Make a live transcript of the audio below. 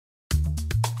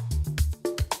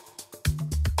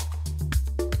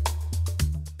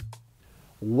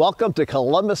Welcome to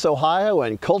Columbus, Ohio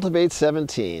and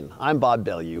Cultivate'17. I'm Bob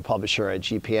Bellew, publisher at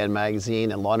GPN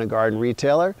Magazine and lawn and garden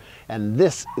retailer, and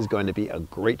this is going to be a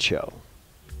great show.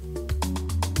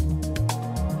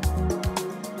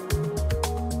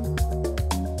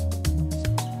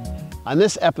 On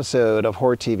this episode of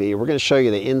Hort TV, we're going to show you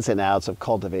the ins and outs of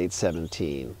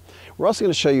Cultivate'17. We're also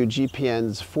going to show you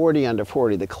GPN's 40 Under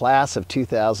 40, the class of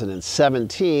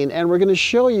 2017, and we're going to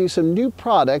show you some new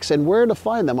products and where to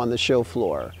find them on the show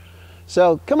floor.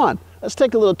 So come on, let's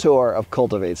take a little tour of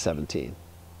Cultivate'17.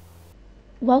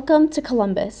 Welcome to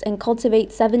Columbus and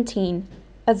Cultivate'17.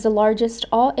 As the largest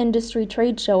all-industry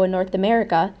trade show in North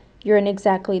America, you're in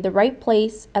exactly the right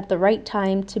place at the right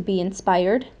time to be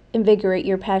inspired, invigorate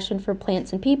your passion for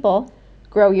plants and people,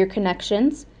 grow your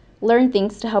connections, learn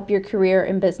things to help your career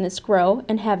and business grow,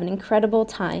 and have an incredible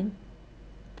time.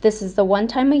 This is the one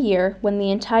time a year when the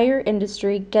entire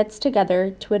industry gets together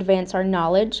to advance our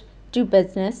knowledge, do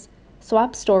business,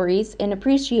 swap stories, and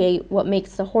appreciate what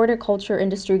makes the horticulture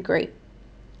industry great.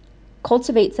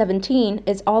 Cultivate'17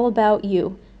 is all about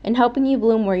you and helping you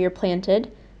bloom where you're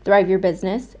planted, thrive your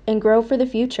business, and grow for the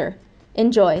future.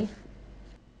 Enjoy!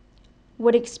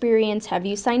 What experience have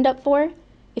you signed up for?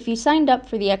 If you signed up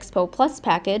for the Expo Plus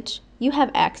package, you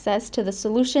have access to the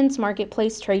Solutions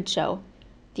Marketplace Trade Show.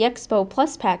 The Expo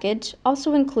Plus package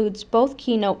also includes both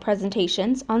keynote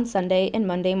presentations on Sunday and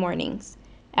Monday mornings,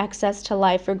 access to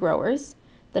Live for Growers,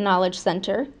 the Knowledge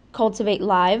Center, Cultivate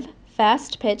Live,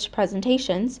 fast pitch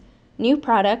presentations, new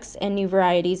products and new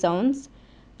variety zones,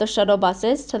 the shuttle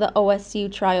buses to the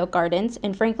OSU Trial Gardens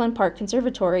and Franklin Park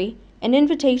Conservatory, and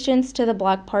invitations to the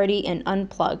block party and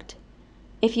Unplugged.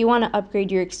 If you want to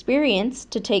upgrade your experience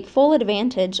to take full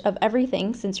advantage of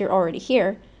everything since you're already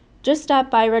here, just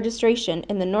stop by registration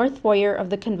in the North Foyer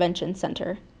of the Convention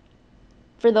Center.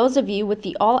 For those of you with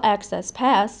the All Access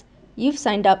Pass, you've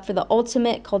signed up for the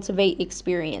ultimate Cultivate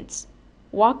experience.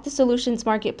 Walk the Solutions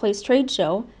Marketplace Trade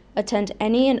Show, attend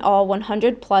any and all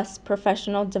 100 plus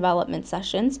professional development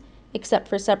sessions, except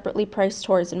for separately priced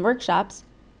tours and workshops,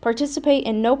 participate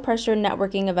in no-pressure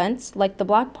networking events like the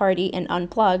Block Party and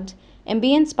Unplugged, and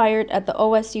be inspired at the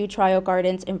OSU Trial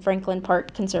Gardens and Franklin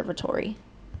Park Conservatory.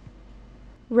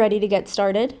 Ready to get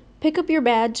started? Pick up your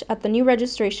badge at the new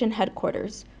registration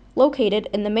headquarters, located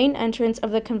in the main entrance of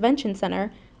the Convention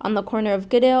Center on the corner of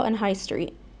Goodale and High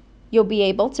Street. You'll be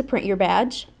able to print your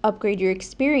badge, upgrade your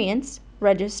experience,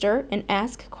 register, and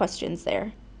ask questions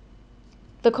there.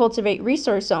 The Cultivate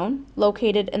Resource Zone,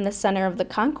 located in the center of the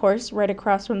concourse right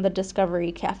across from the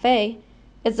Discovery Cafe,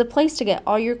 is the place to get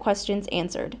all your questions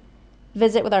answered.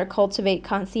 Visit with our Cultivate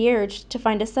concierge to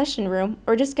find a session room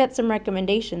or just get some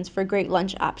recommendations for great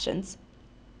lunch options.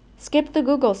 Skip the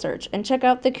Google search and check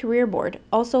out the career board,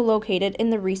 also located in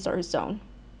the Resource Zone.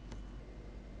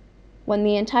 When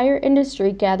the entire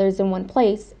industry gathers in one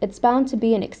place, it's bound to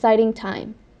be an exciting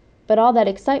time. But all that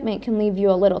excitement can leave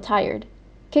you a little tired.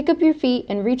 Kick up your feet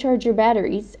and recharge your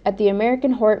batteries at the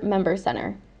American Hort Member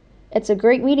Center. It's a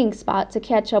great meeting spot to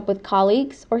catch up with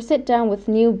colleagues or sit down with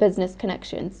new business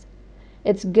connections.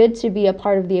 It's good to be a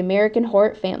part of the American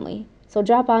Hort family, so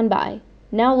drop on by,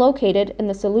 now located in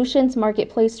the Solutions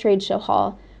Marketplace Trade Show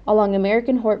Hall along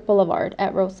American Hort Boulevard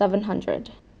at row 700.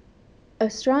 A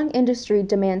strong industry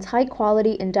demands high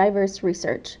quality and diverse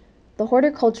research. The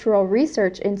Horticultural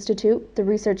Research Institute, the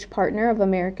research partner of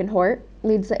American Hort,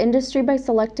 leads the industry by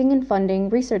selecting and funding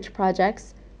research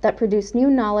projects that produce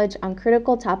new knowledge on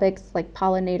critical topics like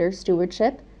pollinator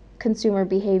stewardship, consumer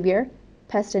behavior,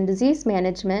 pest and disease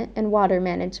management, and water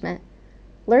management.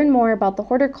 Learn more about the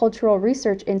Horticultural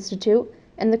Research Institute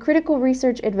and the critical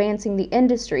research advancing the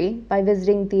industry by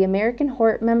visiting the American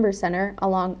Hort Member Center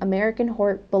along American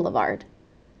Hort Boulevard.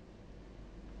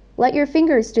 Let your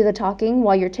fingers do the talking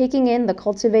while you're taking in the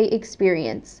Cultivate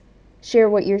experience. Share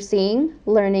what you're seeing,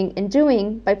 learning, and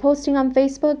doing by posting on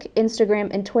Facebook,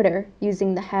 Instagram, and Twitter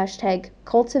using the hashtag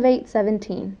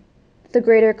Cultivate'17. The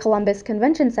Greater Columbus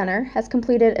Convention Center has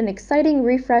completed an exciting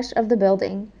refresh of the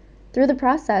building. Through the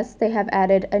process, they have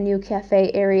added a new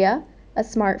cafe area, a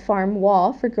smart farm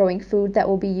wall for growing food that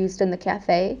will be used in the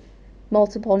cafe,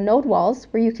 multiple node walls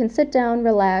where you can sit down,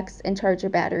 relax, and charge your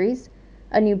batteries,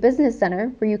 a new business center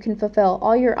where you can fulfill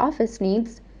all your office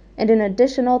needs, and an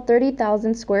additional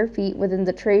 30,000 square feet within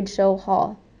the trade show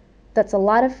hall. That's a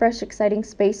lot of fresh, exciting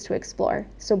space to explore,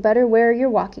 so better wear your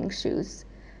walking shoes.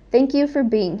 Thank you for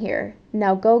being here.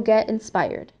 Now go get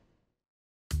inspired.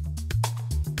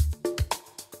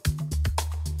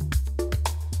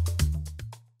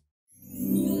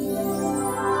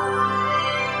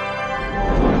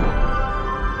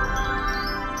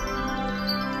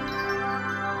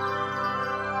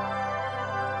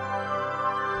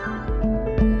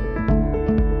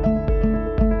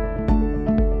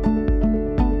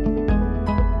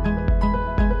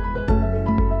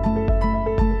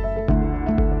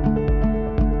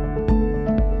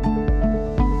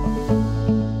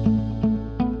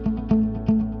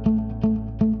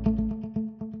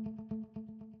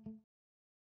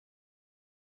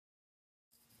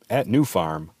 At New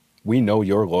Farm, we know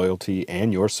your loyalty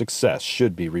and your success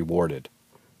should be rewarded.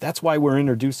 That's why we're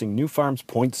introducing New Farm's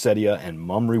Poinsettia and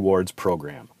Mum Rewards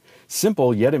program.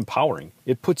 Simple yet empowering,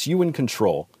 it puts you in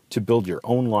control to build your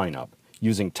own lineup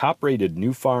using top-rated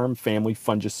New Farm family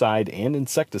fungicide and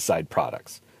insecticide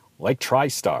products like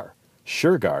TriStar,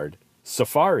 SureGuard,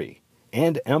 Safari,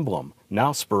 and Emblem,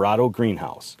 now Sperato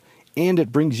Greenhouse. And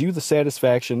it brings you the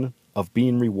satisfaction of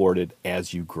being rewarded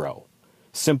as you grow.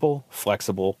 Simple,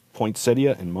 flexible,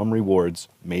 Poinsettia and Mum Rewards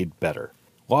made better.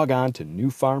 Log on to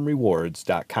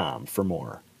newfarmrewards.com for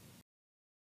more.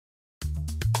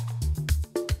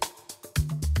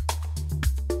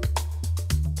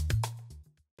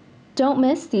 Don't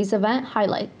miss these event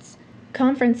highlights.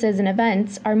 Conferences and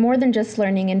events are more than just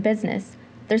learning and business.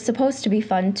 They're supposed to be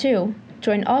fun too.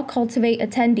 Join all Cultivate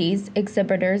attendees,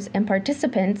 exhibitors, and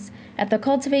participants at the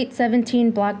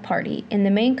Cultivate'17 block party in the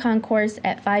main concourse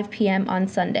at 5 p.m. on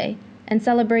Sunday, and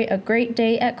celebrate a great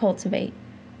day at Cultivate.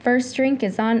 First drink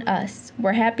is on us.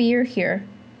 We're happy you're here.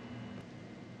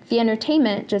 The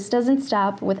entertainment just doesn't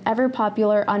stop with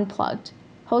ever-popular Unplugged,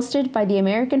 hosted by the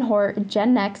American Hort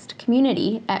Gen Next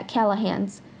community at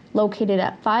Callahan's, located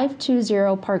at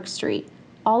 520 Park Street.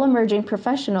 All emerging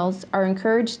professionals are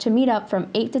encouraged to meet up from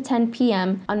 8 to 10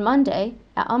 p.m. on Monday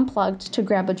at Unplugged to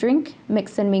grab a drink,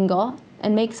 mix and mingle,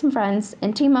 and make some friends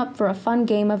and team up for a fun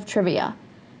game of trivia.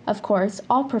 Of course,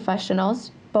 all professionals,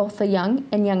 both the young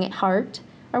and young at heart,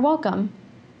 are welcome.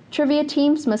 Trivia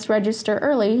teams must register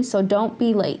early, so don't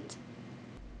be late.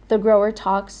 The Grower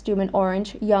Talks Dooman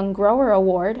Orange Young Grower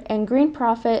Award and Green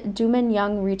Profit Dooman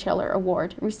Young Retailer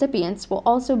Award recipients will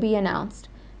also be announced,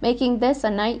 making this a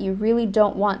night you really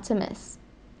don't want to miss.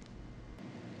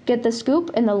 Get the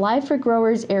scoop in the Live for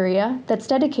Growers area that's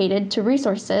dedicated to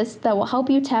resources that will help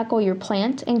you tackle your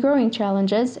plant and growing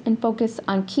challenges and focus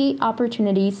on key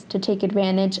opportunities to take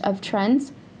advantage of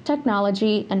trends,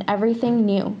 technology, and everything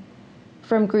new.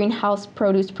 From greenhouse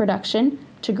produce production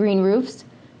to green roofs,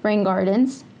 rain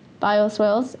gardens,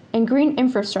 bioswales, and green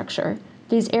infrastructure,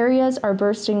 these areas are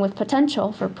bursting with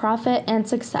potential for profit and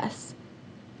success.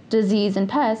 Disease and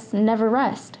pests never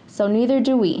rest, so neither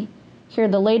do we. Hear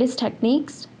the latest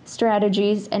techniques,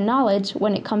 strategies, and knowledge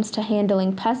when it comes to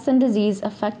handling pests and disease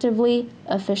effectively,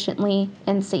 efficiently,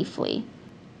 and safely.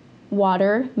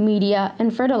 Water, media,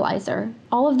 and fertilizer.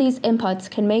 All of these inputs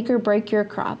can make or break your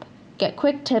crop. Get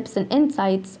quick tips and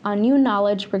insights on new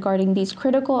knowledge regarding these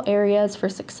critical areas for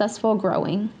successful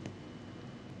growing.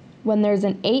 When there's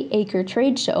an 8-acre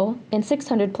trade show and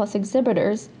 600 plus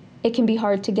exhibitors, it can be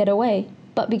hard to get away.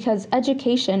 But because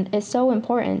education is so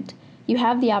important, you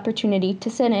have the opportunity to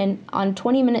sit in on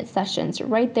 20-minute sessions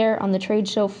right there on the trade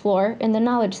show floor in the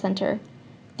Knowledge Center.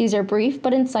 These are brief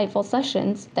but insightful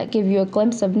sessions that give you a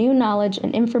glimpse of new knowledge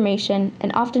and information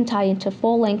and often tie into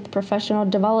full-length professional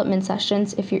development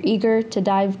sessions if you're eager to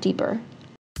dive deeper.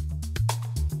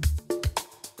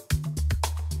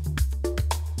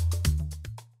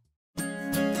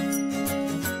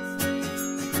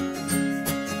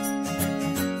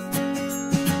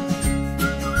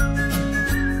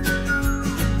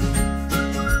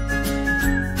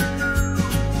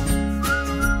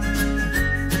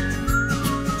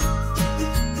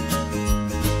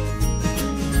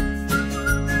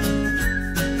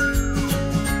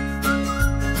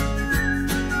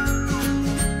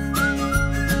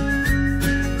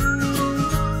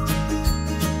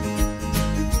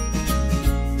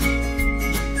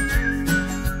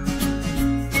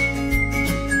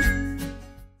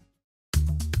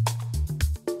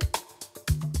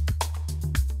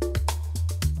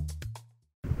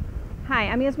 Hi,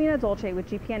 I'm Yasmina Dolce with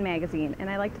GPN Magazine, and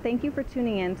I'd like to thank you for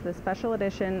tuning in to this special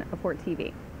edition of Hort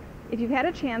TV. If you've had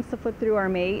a chance to flip through our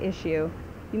May issue,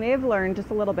 you may have learned just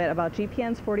a little bit about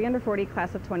GPN's 40 Under 40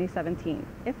 class of 2017.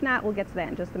 If not, we'll get to that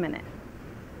in just a minute.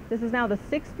 This is now the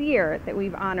 6th year that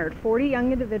we've honored 40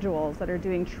 young individuals that are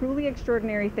doing truly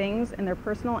extraordinary things in their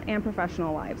personal and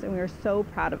professional lives, and we are so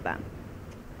proud of them.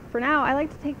 For now, I'd like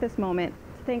to take this moment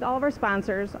to thank all of our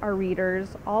sponsors, our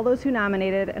readers, all those who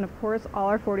nominated, and of course, all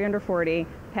our 40 Under 40,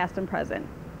 past and present.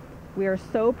 We are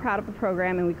so proud of the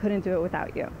program, and we couldn't do it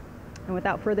without you. And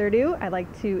without further ado, I'd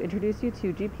like to introduce you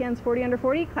to GPN's 40 Under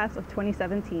 40 class of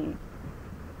 2017.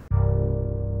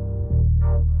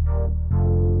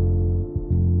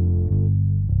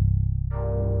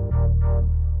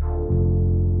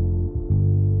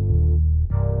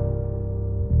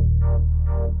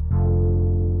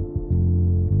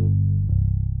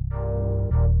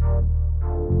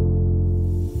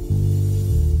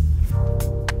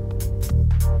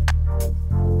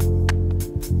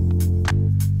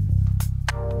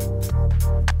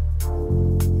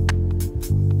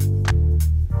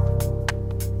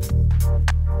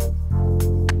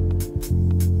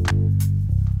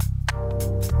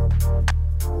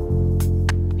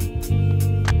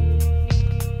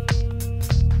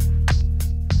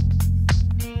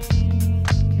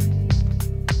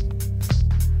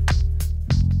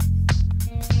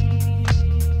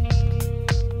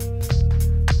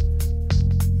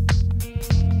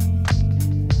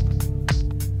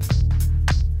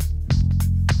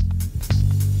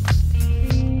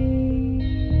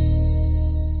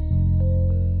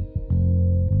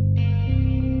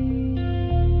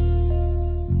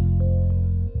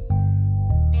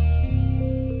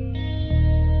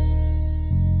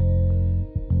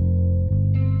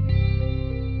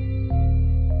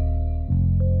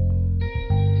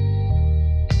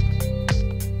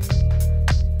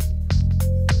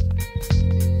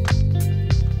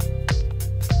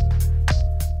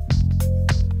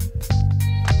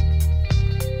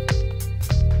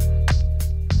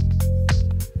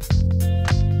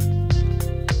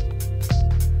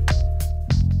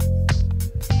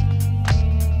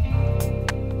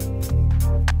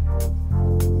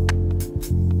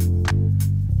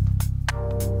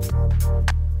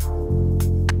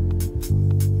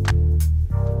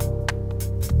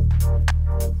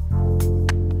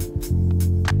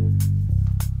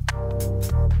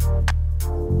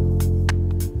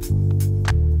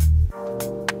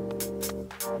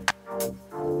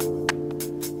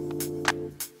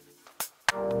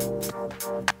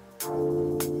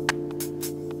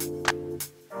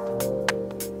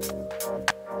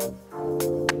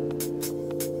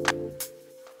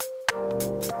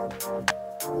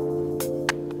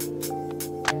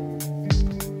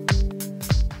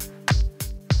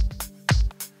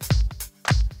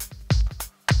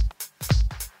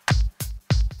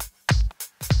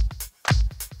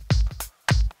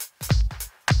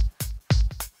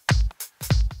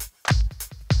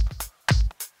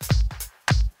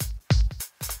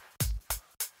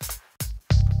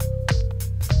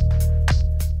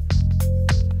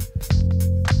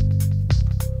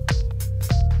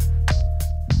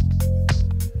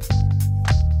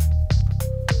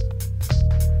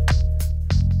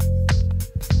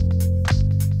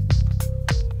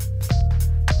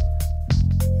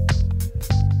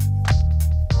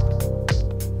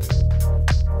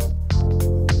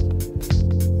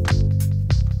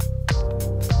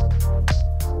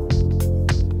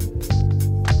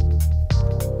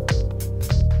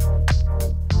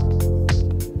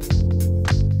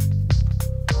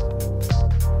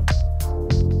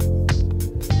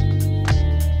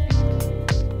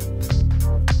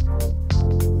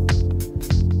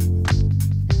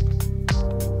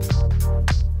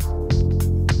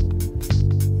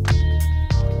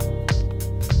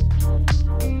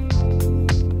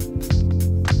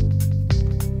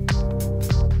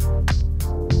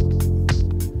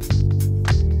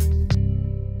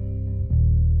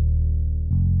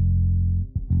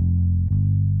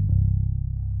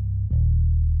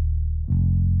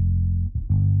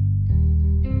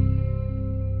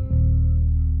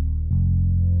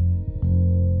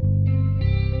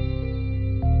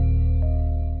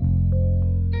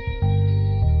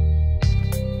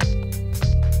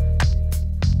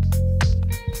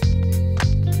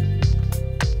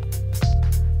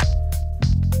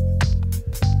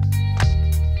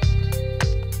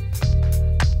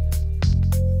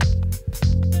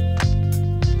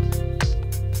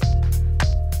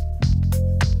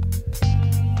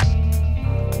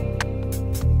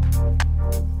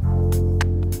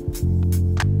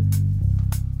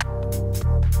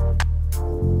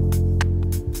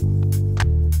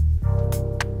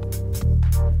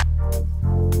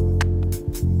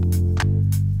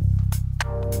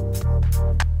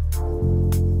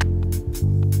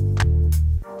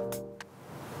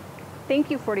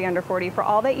 thank you 40 Under 40 for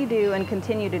all that you do and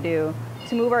continue to do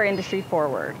to move our industry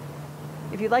forward.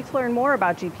 If you'd like to learn more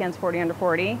about GPN's 40 Under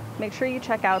 40, make sure you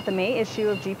check out the May issue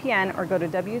of GPN or go to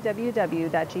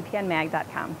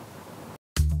www.gpnmag.com.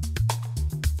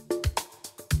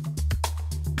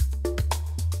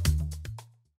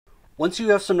 Once you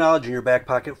have some knowledge in your back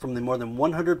pocket from the more than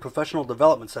 100 professional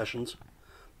development sessions,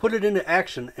 put it into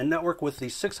action and network with the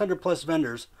 600 plus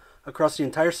vendors across the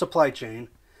entire supply chain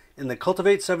in the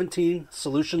Cultivate'17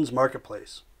 Solutions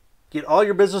Marketplace. Get all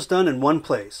your business done in one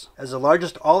place. As the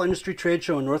largest all-industry trade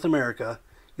show in North America,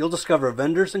 you'll discover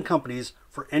vendors and companies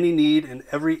for any need in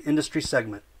every industry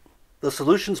segment. The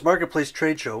Solutions Marketplace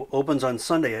trade show opens on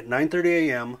Sunday at 9:30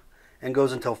 a.m. and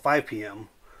goes until 5 p.m.,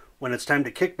 when it's time to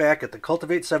kick back at the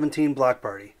Cultivate'17 block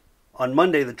party. On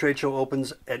Monday, the trade show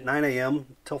opens at 9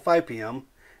 a.m. till 5 p.m.,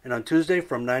 and on Tuesday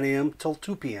from 9 a.m. till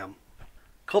 2 p.m.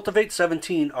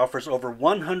 Cultivate'17 offers over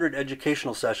 100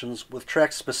 educational sessions with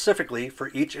tracks specifically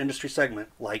for each industry segment,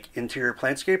 like interior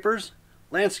plantscapers,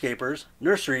 landscapers,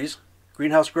 nurseries,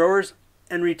 greenhouse growers,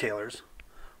 and retailers.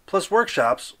 Plus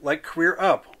workshops like Career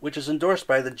Up, which is endorsed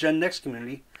by the Gen Next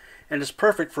community and is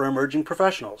perfect for emerging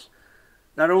professionals.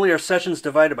 Not only are sessions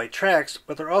divided by tracks,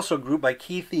 but they're also grouped by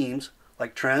key themes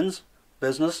like trends,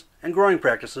 business, and growing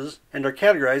practices, and are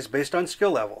categorized based on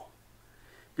skill level.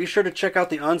 Be sure to check out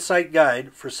the on-site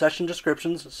guide for session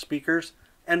descriptions, speakers,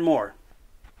 and more.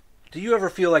 Do you ever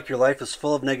feel like your life is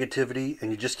full of negativity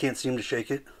and you just can't seem to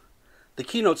shake it? The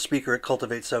keynote speaker at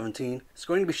Cultivate'17 is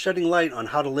going to be shedding light on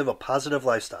how to live a positive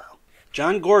lifestyle.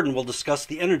 John Gordon will discuss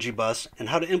the energy bus and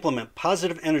how to implement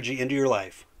positive energy into your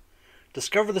life.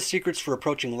 Discover the secrets for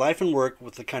approaching life and work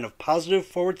with the kind of positive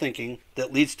forward thinking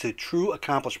that leads to true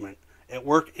accomplishment at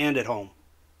work and at home.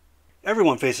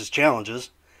 Everyone faces challenges,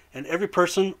 and every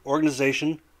person,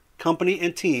 organization, company,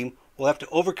 and team will have to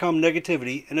overcome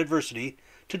negativity and adversity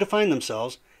to define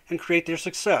themselves and create their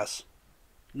success.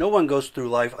 No one goes through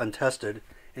life untested,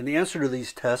 and the answer to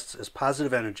these tests is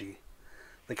positive energy.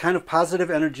 The kind of positive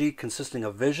energy consisting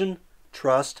of vision,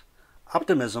 trust,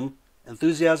 optimism,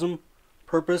 enthusiasm,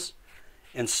 purpose,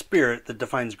 and spirit that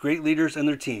defines great leaders and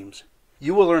their teams.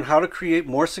 You will learn how to create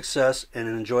more success and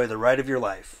enjoy the ride of your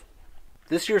life.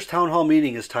 This year's town hall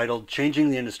meeting is titled Changing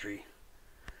the Industry.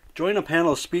 Join a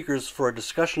panel of speakers for a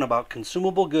discussion about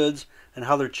consumable goods and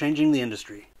how they're changing the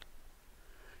industry.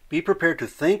 Be prepared to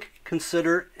think,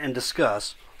 consider, and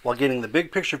discuss while getting the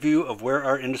big picture view of where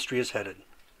our industry is headed.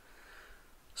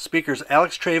 Speakers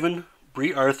Alex Traven,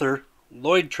 Bree Arthur,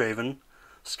 Lloyd Traven,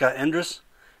 Scott Endress,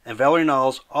 and Valerie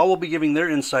Knowles all will be giving their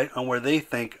insight on where they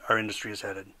think our industry is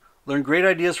headed. Learn great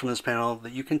ideas from this panel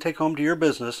that you can take home to your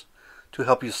business to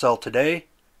help you sell today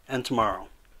and tomorrow.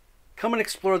 Come and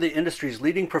explore the industry's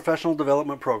leading professional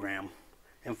development program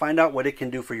and find out what it can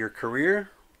do for your career,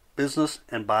 business,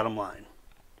 and bottom line.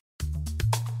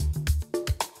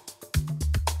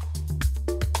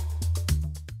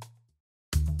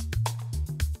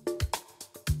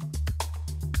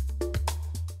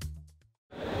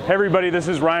 Hey everybody, this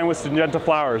is Ryan with Syngenta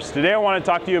Flowers. Today I want to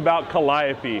talk to you about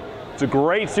Calliope. It's a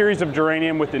great series of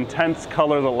geranium with intense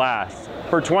color that lasts.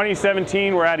 For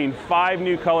 2017, we're adding 5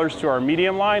 new colors to our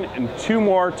medium line and 2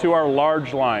 more to our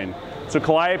large line. So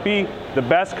Calliope, the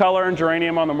best color in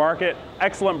geranium on the market,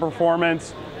 excellent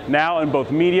performance, now in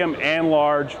both medium and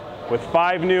large, with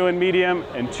 5 new in medium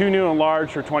and 2 new in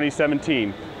large for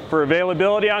 2017. For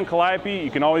availability on Calliope,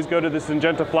 you can always go to the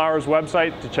Syngenta Flowers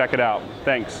website to check it out.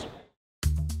 Thanks.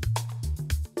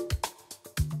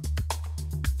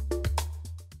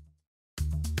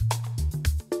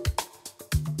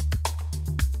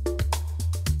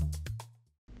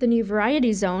 The new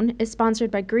Variety Zone is sponsored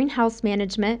by Greenhouse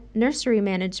Management, Nursery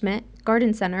Management,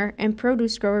 Garden Center, and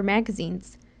Produce Grower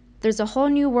magazines. There's a whole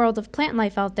new world of plant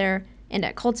life out there, and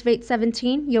at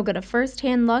Cultivate'17, you'll get a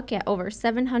first-hand look at over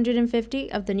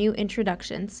 750 of the new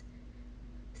introductions.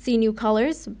 See new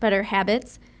colors, better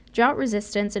habits, drought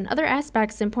resistance, and other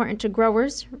aspects important to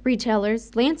growers, retailers,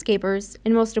 landscapers,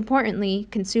 and most importantly,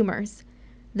 consumers.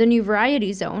 The new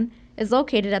Variety Zone is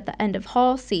located at the end of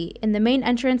Hall C in the main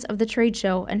entrance of the trade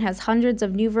show and has hundreds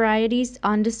of new varieties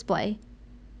on display.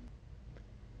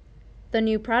 The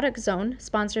new Product Zone,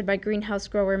 sponsored by Greenhouse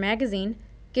Grower magazine,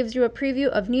 gives you a preview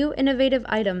of new innovative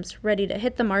items ready to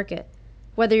hit the market.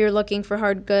 Whether you're looking for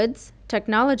hard goods,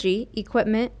 technology,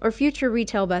 equipment, or future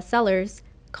retail bestsellers,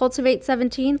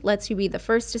 Cultivate'17 lets you be the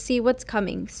first to see what's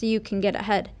coming so you can get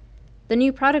ahead. The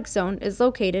new Product Zone is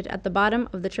located at the bottom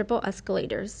of the triple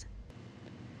escalators.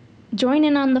 Join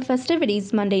in on the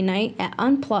festivities Monday night at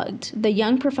Unplugged, the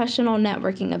Young Professional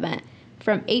Networking event,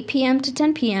 from 8 p.m. to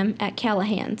 10 p.m. at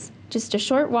Callahan's, just a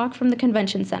short walk from the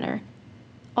convention center.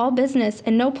 all business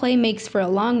and no play makes for a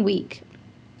long week.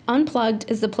 Unplugged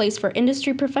is the place for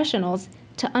industry professionals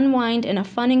to unwind in a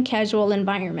fun and casual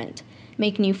environment,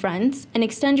 make new friends, and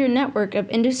extend your network of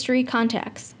industry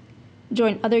contacts.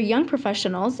 Join other young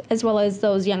professionals, as well as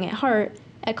those young at heart,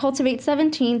 at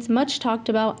Cultivate'17's much talked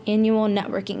about annual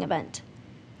networking event.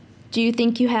 Do you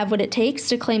think you have what it takes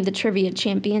to claim the Trivia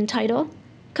Champion title?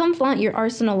 Come flaunt your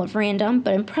arsenal of random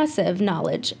but impressive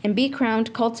knowledge and be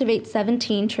crowned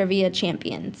Cultivate'17 Trivia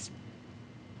Champions.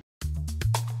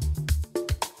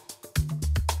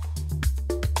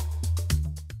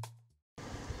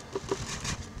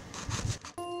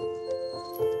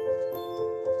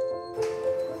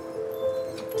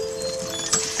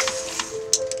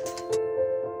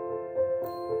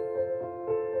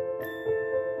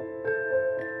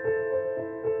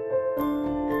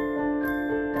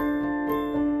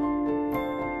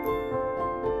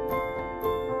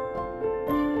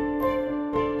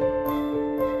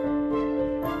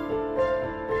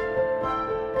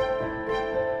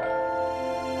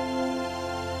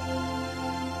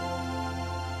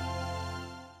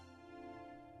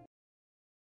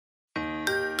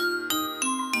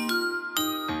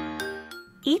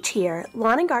 Each year,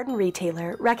 Lawn and Garden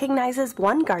Retailer recognizes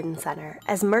one garden center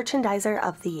as Merchandiser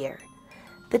of the Year.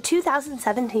 The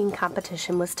 2017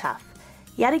 competition was tough,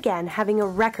 yet again having a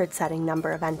record-setting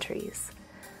number of entries.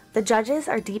 The judges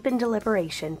are deep in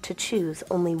deliberation to choose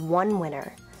only one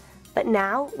winner, but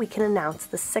now we can announce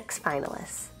the 6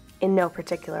 finalists, in no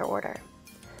particular order.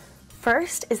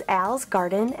 First is Al's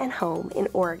Garden and Home in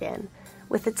Oregon,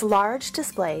 with its large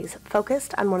displays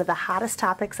focused on one of the hottest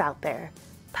topics out there,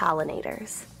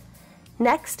 pollinators.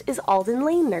 Next is Alden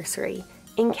Lane Nursery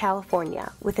in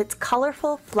California with its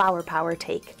colorful flower power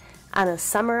take on a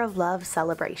Summer of Love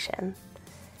celebration.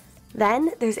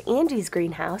 Then there's Angie's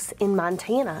Greenhouse in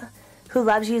Montana, who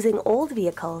loves using old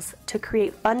vehicles to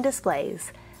create fun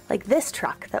displays like this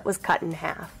truck that was cut in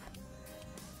half.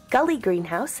 Gully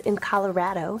Greenhouse in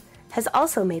Colorado has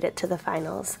also made it to the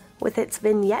finals with its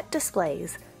vignette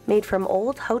displays made from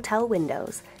old hotel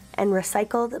windows and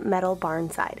recycled metal barn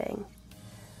siding.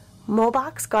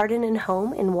 Mobox Garden and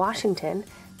Home in Washington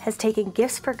has taken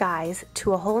gifts for guys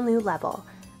to a whole new level,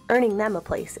 earning them a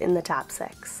place in the top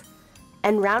 6.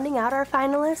 And rounding out our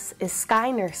finalists is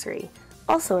Sky Nursery,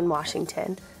 also in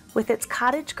Washington, with its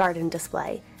cottage garden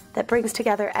display that brings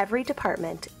together every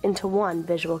department into one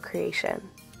visual creation.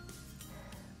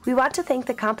 We want to thank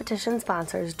the competition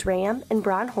sponsors Dram and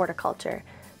Braun Horticulture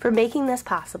for making this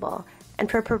possible and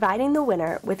for providing the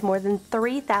winner with more than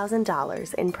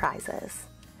 $3,000 in prizes.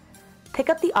 Pick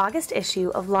up the August issue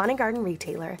of Lawn and Garden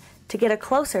Retailer to get a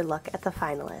closer look at the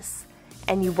finalists.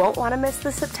 And you won't want to miss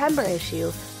the September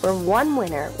issue, where one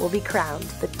winner will be crowned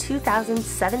the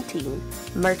 2017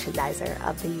 Merchandiser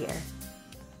of the Year.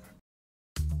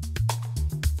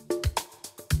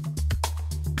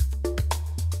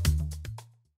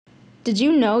 Did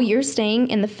you know you're staying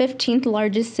in the 15th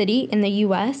largest city in the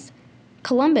U.S.?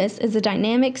 Columbus is a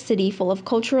dynamic city full of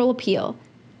cultural appeal.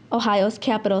 Ohio's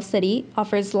capital city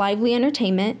offers lively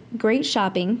entertainment, great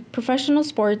shopping, professional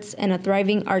sports, and a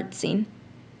thriving art scene.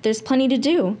 There's plenty to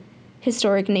do: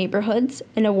 historic neighborhoods,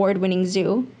 an award-winning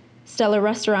zoo, stellar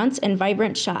restaurants, and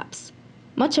vibrant shops,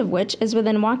 much of which is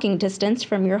within walking distance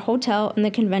from your hotel and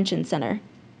the convention center.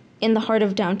 In the heart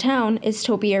of downtown is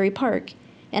Topiary Park,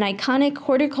 an iconic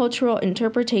horticultural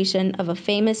interpretation of a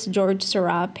famous George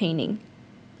Seurat painting.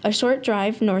 A short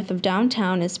drive north of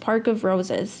downtown is Park of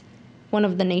Roses, one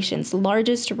of the nation's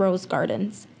largest rose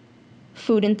gardens.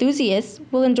 Food enthusiasts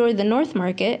will enjoy the North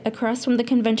Market across from the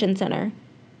convention center.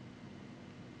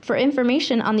 For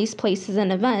information on these places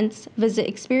and events,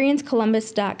 visit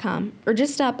experiencecolumbus.com or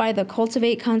just stop by the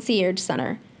Cultivate Concierge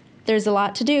Center. There's a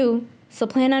lot to do, so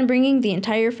plan on bringing the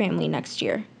entire family next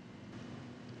year.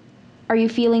 Are you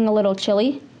feeling a little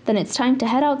chilly? Then it's time to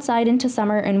head outside into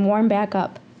summer and warm back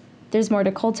up. There's more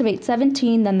to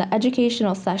Cultivate'17 than the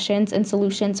educational sessions and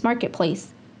solutions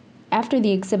marketplace. After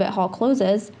the exhibit hall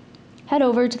closes, head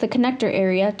over to the connector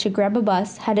area to grab a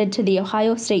bus headed to the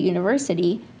Ohio State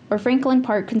University or Franklin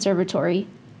Park Conservatory.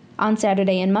 On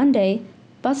Saturday and Monday,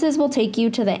 buses will take you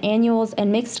to the Annuals and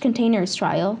Mixed Containers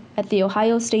trial at the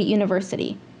Ohio State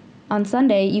University. On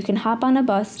Sunday, you can hop on a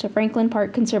bus to Franklin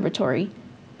Park Conservatory.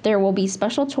 There will be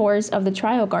special tours of the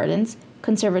trial gardens,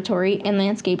 conservatory, and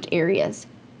landscaped areas.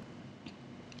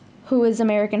 Who is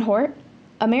American Hort?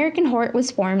 American Hort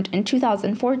was formed in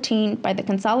 2014 by the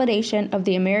consolidation of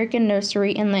the American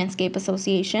Nursery and Landscape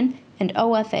Association and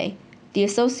OFA, the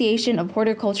Association of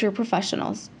Horticulture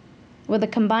Professionals. With a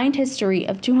combined history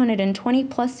of 220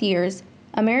 plus years,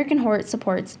 American Hort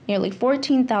supports nearly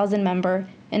 14,000 member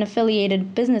and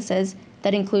affiliated businesses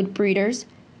that include breeders,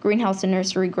 greenhouse and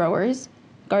nursery growers,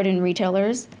 garden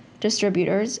retailers,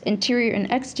 distributors, interior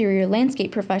and exterior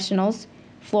landscape professionals,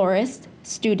 florists,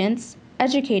 students,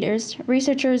 educators,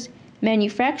 researchers,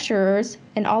 manufacturers,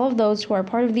 and all of those who are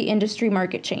part of the industry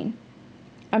market chain.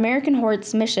 American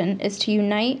Hort's mission is to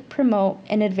unite, promote,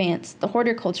 and advance the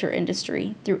horticulture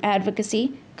industry through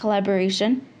advocacy,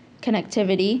 collaboration,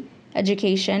 connectivity,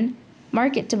 education,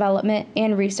 market development,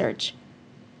 and research.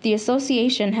 The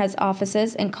association has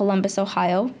offices in Columbus,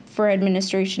 Ohio for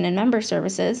administration and member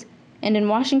services, and in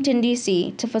Washington,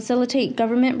 D.C. to facilitate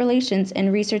government relations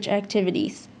and research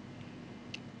activities.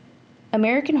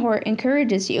 American Hort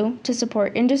encourages you to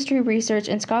support industry research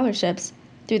and scholarships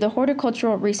through the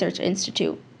Horticultural Research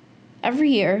Institute.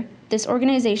 Every year, this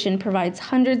organization provides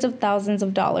hundreds of thousands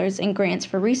of dollars in grants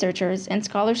for researchers and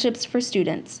scholarships for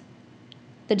students.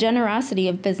 The generosity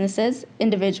of businesses,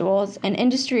 individuals, and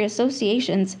industry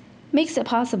associations makes it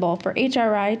possible for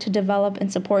HRI to develop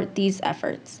and support these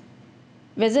efforts.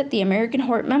 Visit the American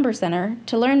Hort Member Center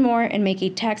to learn more and make a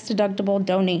tax-deductible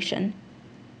donation.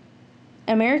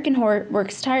 American Hort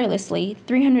works tirelessly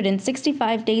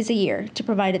 365 days a year to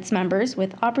provide its members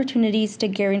with opportunities to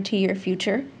guarantee your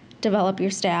future, develop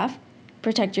your staff,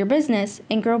 protect your business,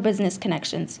 and grow business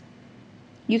connections.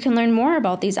 You can learn more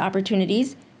about these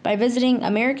opportunities by visiting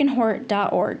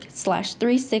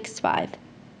americanhort.org/365.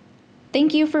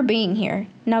 Thank you for being here.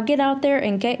 Now get out there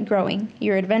and get growing.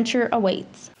 Your adventure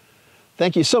awaits.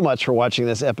 Thank you so much for watching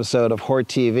this episode of Hort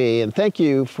TV, and thank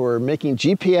you for making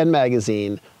GPN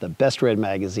Magazine the best read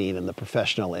magazine in the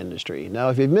professional industry. Now,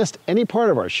 if you've missed any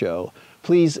part of our show,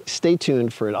 please stay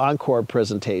tuned for an encore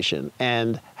presentation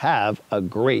and have a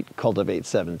great Cultivate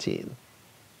 17.